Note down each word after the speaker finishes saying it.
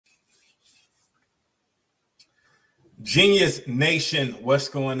Genius Nation, what's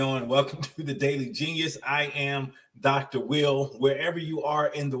going on? Welcome to the Daily Genius. I am Dr. Will. Wherever you are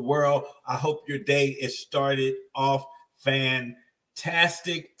in the world, I hope your day is started off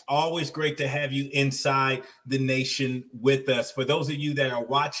fantastic. Always great to have you inside the nation with us. For those of you that are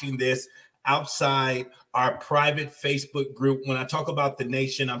watching this outside our private Facebook group, when I talk about the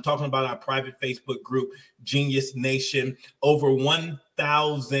nation, I'm talking about our private Facebook group, Genius Nation. Over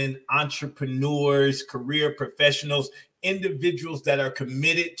 1,000 entrepreneurs, career professionals, individuals that are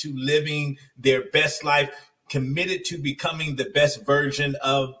committed to living their best life, committed to becoming the best version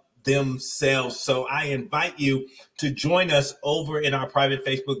of themselves. So I invite you to join us over in our private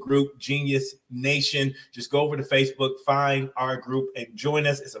Facebook group, Genius Nation. Just go over to Facebook, find our group and join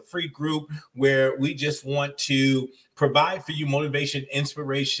us. It's a free group where we just want to provide for you motivation,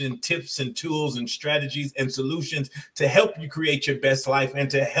 inspiration, tips and tools and strategies and solutions to help you create your best life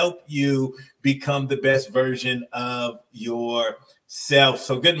and to help you become the best version of yourself.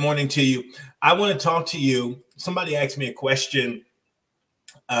 So good morning to you. I want to talk to you. Somebody asked me a question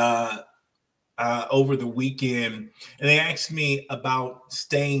over the weekend, and they asked me about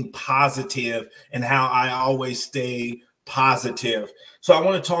staying positive and how I always stay positive. So I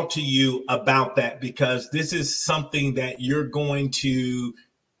want to talk to you about that because this is something that you're going to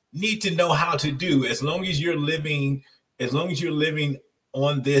need to know how to do as long as you're living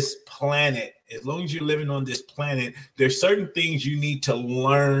on this planet. As long as you're living on this planet, there's certain things you need to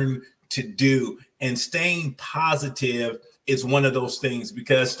learn to do, and staying positive is one of those things,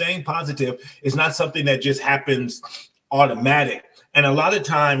 because staying positive is not something that just happens automatic. And a lot of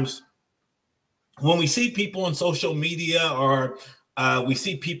times when we see people on social media or we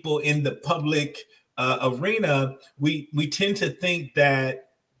see people in the public arena, we tend to think that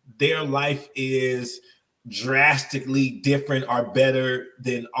their life is drastically different or better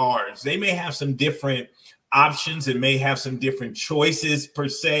than ours. They may have some different options and may have some different choices per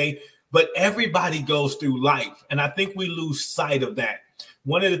se, but everybody goes through life. And I think we lose sight of that.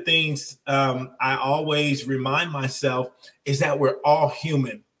 One of the things I always remind myself is that we're all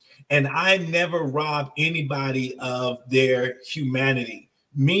human. And I never rob anybody of their humanity,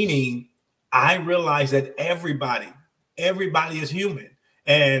 meaning I realize that everybody is human.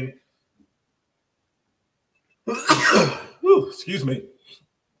 And excuse me.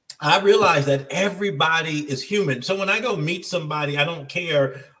 I realize that everybody is human. So when I go meet somebody, I don't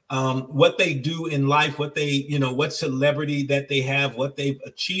care what they do in life, what celebrity that they have, what they've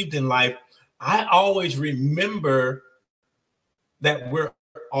achieved in life. I always remember that we're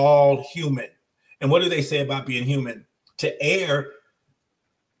all human. And what do they say about being human? To err,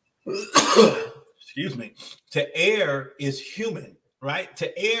 excuse me, to err is human, right?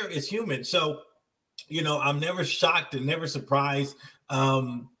 To err is human. So, I'm never shocked and never surprised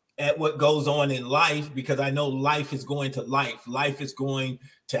at what goes on in life, because I know life is going to life. Life is going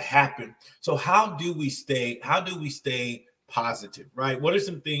to happen. So how do we stay positive, right? What are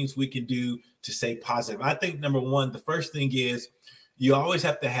some things we can do to stay positive? I think number one, the first thing is you always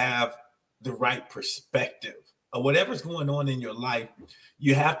have to have the right perspective of whatever's going on in your life.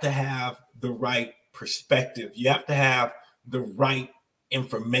 You have to have the right perspective. You have to have the right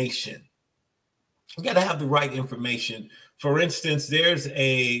information. You got to have the right information. For instance, there's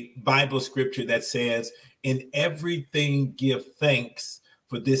a Bible scripture that says, in everything give thanks,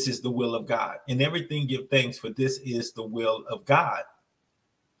 for this is the will of God. In everything give thanks, for this is the will of God.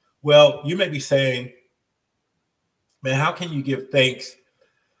 Well, you may be saying, man, how can you give thanks?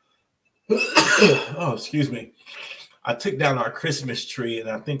 Oh, excuse me. I took down our Christmas tree, and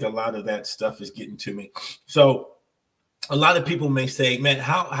I think a lot of that stuff is getting to me. So a lot of people may say, man,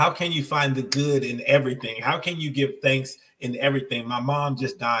 how can you find the good in everything? How can you give thanks in everything? My mom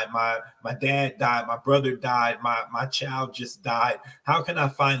just died. My dad died. My brother died. My child just died. How can I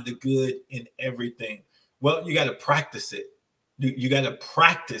find the good in everything? Well, you got to practice it. You got to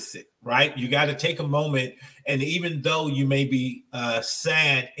practice it, right? You got to take a moment. And even though you may be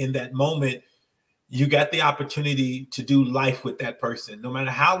sad in that moment, you got the opportunity to do life with that person. No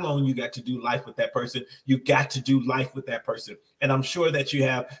matter how long you got to do life with that person, you got to do life with that person. And I'm sure that you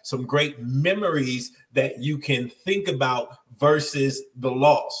have some great memories that you can think about versus the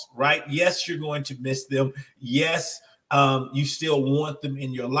loss, right? Yes, you're going to miss them. Yes, you still want them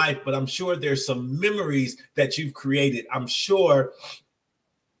in your life, but I'm sure there's some memories that you've created. I'm sure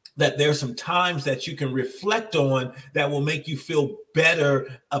that there's some times that you can reflect on that will make you feel better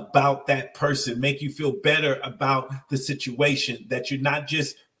about that person, make you feel better about the situation, that you're not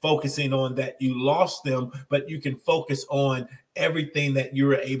just focusing on that you lost them, but you can focus on everything that you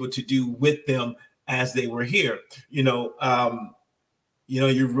were able to do with them as they were here. You're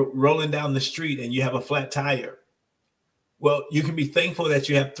rolling down the street and you have a flat tire. Well, you can be thankful that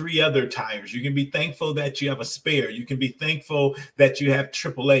you have 3 other tires. You can be thankful that you have a spare. You can be thankful that you have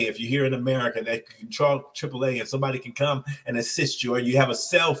AAA. If you're here in America, that you can call AAA and somebody can come and assist you, or you have a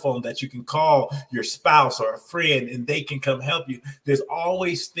cell phone that you can call your spouse or a friend and they can come help you. There's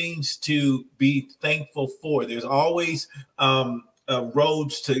always things to be thankful for. There's always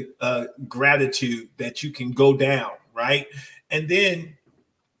roads to gratitude that you can go down, right? And then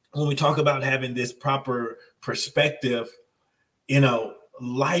when we talk about having this proper perspective,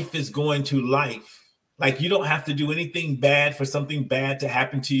 life is going to life. Like, you don't have to do anything bad for something bad to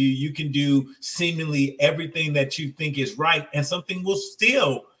happen to you. You can do seemingly everything that you think is right, and something will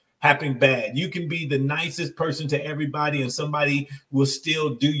still happen bad. You can be the nicest person to everybody, and somebody will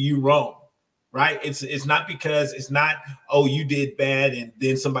still do you wrong, right? It's not because it's not, oh, you did bad and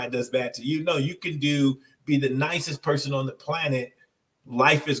then somebody does bad to you. No, you can be the nicest person on the planet.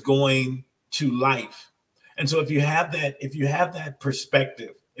 Life is going to life. And so if you have that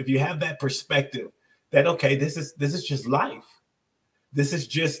perspective that, okay, this is just life. This is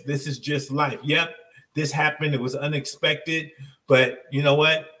just life. Yep, this happened. It was unexpected, but you know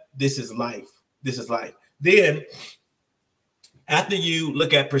what? This is life. This is life. Then after you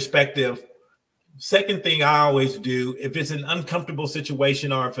look at perspective, second thing I always do, if it's an uncomfortable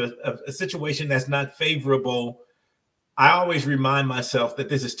situation or if a situation that's not favorable, I always remind myself that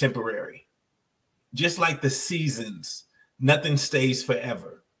this is temporary. Just like the seasons, nothing stays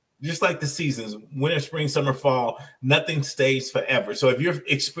forever. Just like the seasons, winter, spring, summer, fall, nothing stays forever. So if you're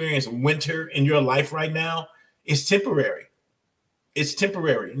experiencing winter in your life right now, it's temporary. It's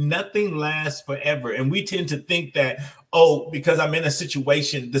temporary. Nothing lasts forever. And we tend to think that, oh, because I'm in a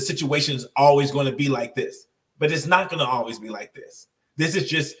situation, the situation is always going to be like this. But it's not going to always be like this. This is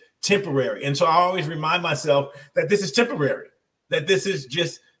just temporary. And so I always remind myself that this is temporary, that this is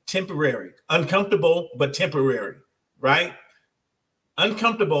just temporary, uncomfortable, but temporary, right?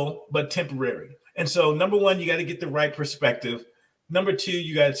 Uncomfortable, but temporary. And so number one, you got to get the right perspective. Number two,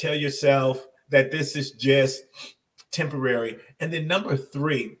 you got to tell yourself that this is just temporary. And then number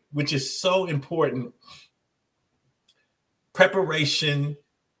three, which is so important, preparation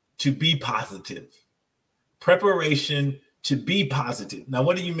to be positive. Preparation to be positive. Now,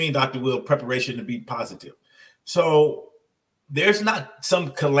 what do you mean, Dr. Will, preparation to be positive? So there's not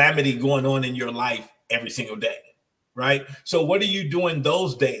some calamity going on in your life every single day, right? So what are you doing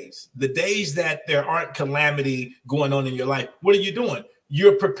those days? The days that there aren't calamity going on in your life, what are you doing?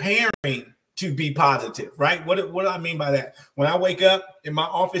 You're preparing to be positive, right? What do I mean by that? When I wake up in my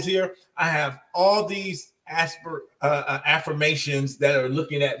office here, I have all these affirmations that are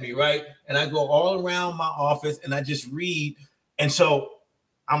looking at me, right? And I go all around my office and I just read. And so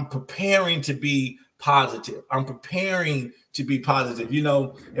I'm preparing to be positive. I'm preparing to be positive. You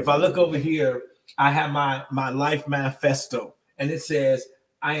know, if I look over here, I have my life manifesto, and it says,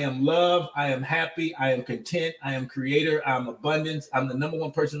 I am love, I am happy, I am content, I am creator, I am abundance, I'm the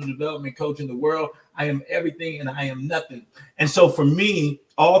 #1 personal development coach in the world, I am everything and I am nothing. And so for me,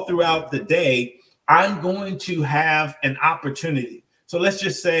 all throughout the day, I'm going to have an opportunity. So let's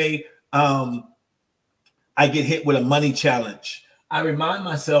just say I get hit with a money challenge. I remind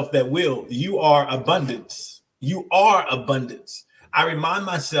myself that, Will, you are abundance. You are abundance. I remind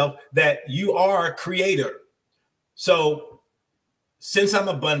myself that you are a creator. So since I'm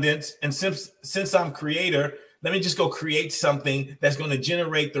abundance and since I'm creator, let me just go create something that's going to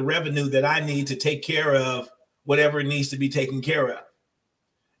generate the revenue that I need to take care of whatever needs to be taken care of.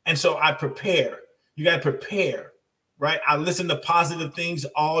 And so I prepare. You got to prepare, right? I listen to positive things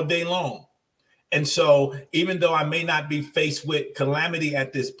all day long. And so even though I may not be faced with calamity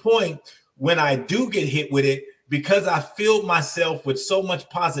at this point, when I do get hit with it, because I filled myself with so much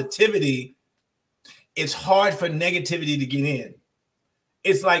positivity, it's hard for negativity to get in.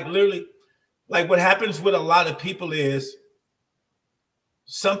 It's like literally, like what happens with a lot of people is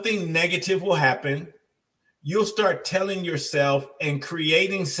something negative will happen. You'll start telling yourself and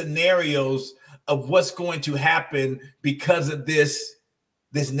creating scenarios of what's going to happen because of this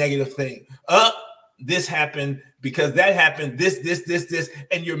negative thing. This happened because that happened, this,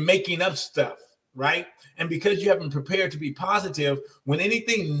 and you're making up stuff, right? And because you haven't prepared to be positive, when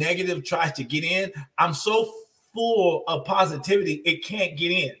anything negative tries to get in, I'm so full of positivity, it can't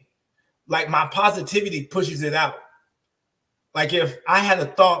get in. Like my positivity pushes it out. Like if I had a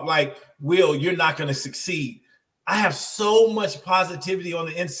thought like, Will, you're not going to succeed, I have so much positivity on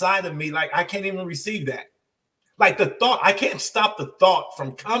the inside of me, like I can't even receive that. Like the thought, I can't stop the thought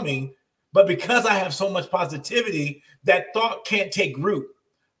from coming, but because I have so much positivity, that thought can't take root.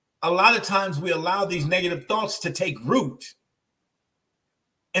 A lot of times we allow these negative thoughts to take root.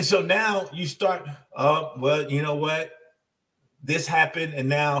 And so now you start, well, you know what? this happened, and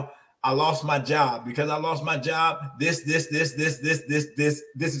now I lost my job. Because I lost my job, this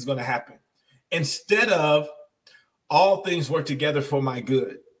is going to happen. Instead of all things work together for my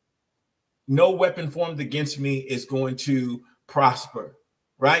good. No weapon formed against me is going to prosper,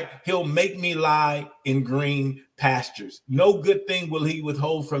 right? He'll make me lie in green pastures. No good thing will he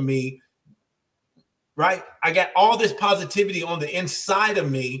withhold from me, right? I got all this positivity on the inside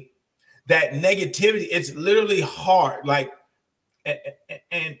of me. That negativity, it's literally hard. Like,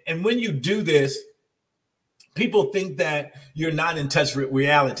 and when you do this, people think that you're not in touch with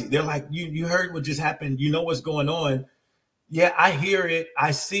reality. They're like, you heard what just happened. You know what's going on. Yeah, I hear it.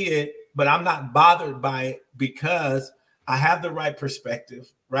 I see it, but I'm not bothered by it because I have the right perspective,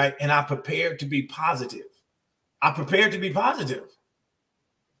 right? And I prepared to be positive. I prepared to be positive.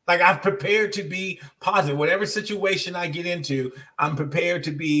 Like, I've prepared to be positive. Whatever situation I get into, I'm prepared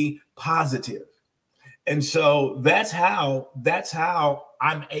to be positive. And so that's how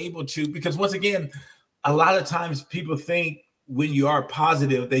I'm able to, because once again, a lot of times people think when you are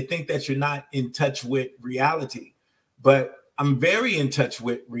positive, they think that you're not in touch with reality. But I'm very in touch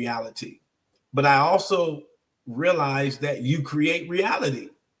with reality. But I also realize that you create reality.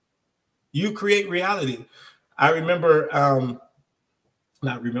 You create reality. I remember,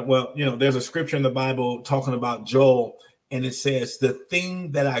 there's a scripture in the Bible talking about Joel, and it says, the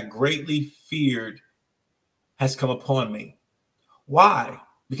thing that I greatly feared has come upon me. Why?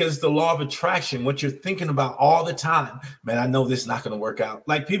 Because it's the law of attraction, what you're thinking about all the time. Man, I know this is not going to work out.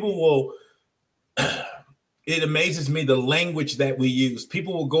 Like, people will, it amazes me the language that we use.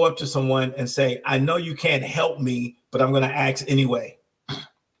 People will go up to someone and say, I know you can't help me, but I'm going to ask anyway.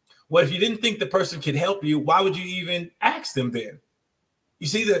 Well, if you didn't think the person could help you, why would you even ask them then? You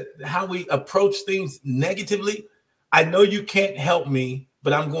see how we approach things negatively? I know you can't help me,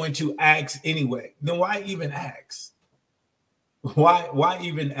 but I'm going to ask anyway. Then why even ask? Why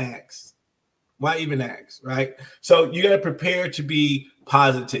even ask? Why even ask, right? So you got to prepare to be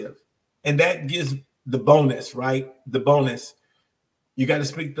positive. And that gives the bonus, right? The bonus. You got to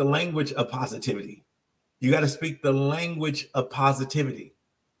speak the language of positivity. You got to speak the language of positivity.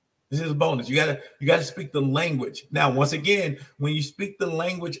 This is a bonus. You got to speak the language. Now, once again, when you speak the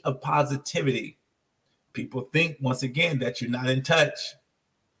language of positivity, people think, once again, that you're not in touch.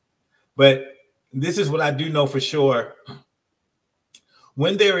 But this is what I do know for sure.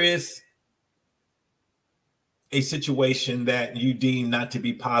 When there is a situation that you deem not to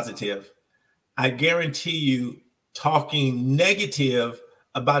be positive, I guarantee you talking negative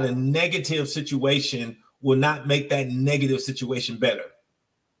about a negative situation will not make that negative situation better.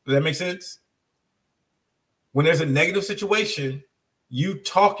 Does that make sense? When there's a negative situation, you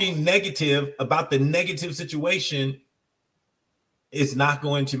talking negative about the negative situation is not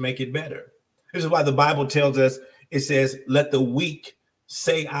going to make it better. This is why the Bible tells us, it says, let the weak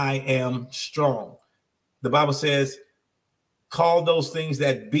say I am strong. The Bible says, call those things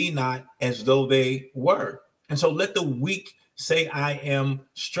that be not as though they were. And so let the weak say I am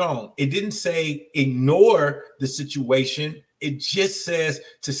strong. It didn't say ignore the situation. It just says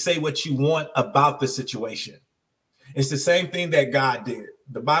to say what you want about the situation. It's the same thing that God did.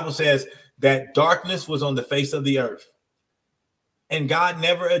 The Bible says that darkness was on the face of the earth. And God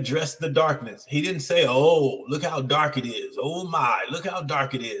never addressed the darkness. He didn't say, oh, look how dark it is. Oh my, look how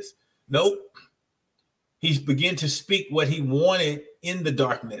dark it is. Nope. He began to speak what he wanted in the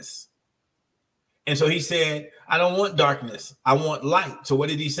darkness. And so he said, I don't want darkness. I want light. So what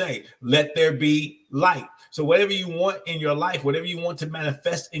did he say? Let there be light. So whatever you want in your life, whatever you want to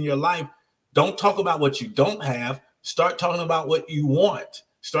manifest in your life, don't talk about what you don't have. Start talking about what you want.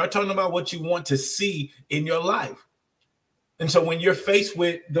 Start talking about what you want to see in your life. And so when you're faced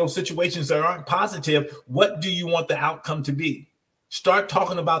with those situations that aren't positive, what do you want the outcome to be? Start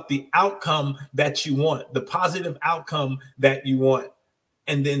talking about the outcome that you want, the positive outcome that you want.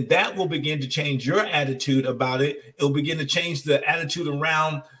 And then that will begin to change your attitude about it. It will begin to change the attitude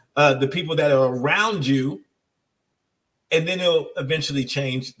around the people that are around you. And then it'll eventually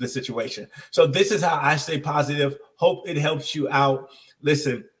change the situation. So this is how I stay positive. Hope it helps you out.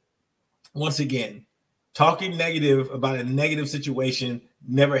 Listen, once again, talking negative about a negative situation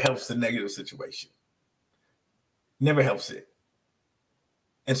never helps the negative situation. Never helps it.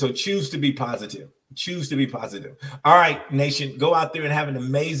 And so choose to be positive. Choose to be positive. All right, nation, go out there and have an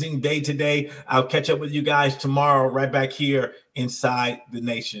amazing day today. I'll catch up with you guys tomorrow right back here inside the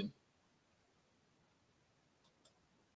nation.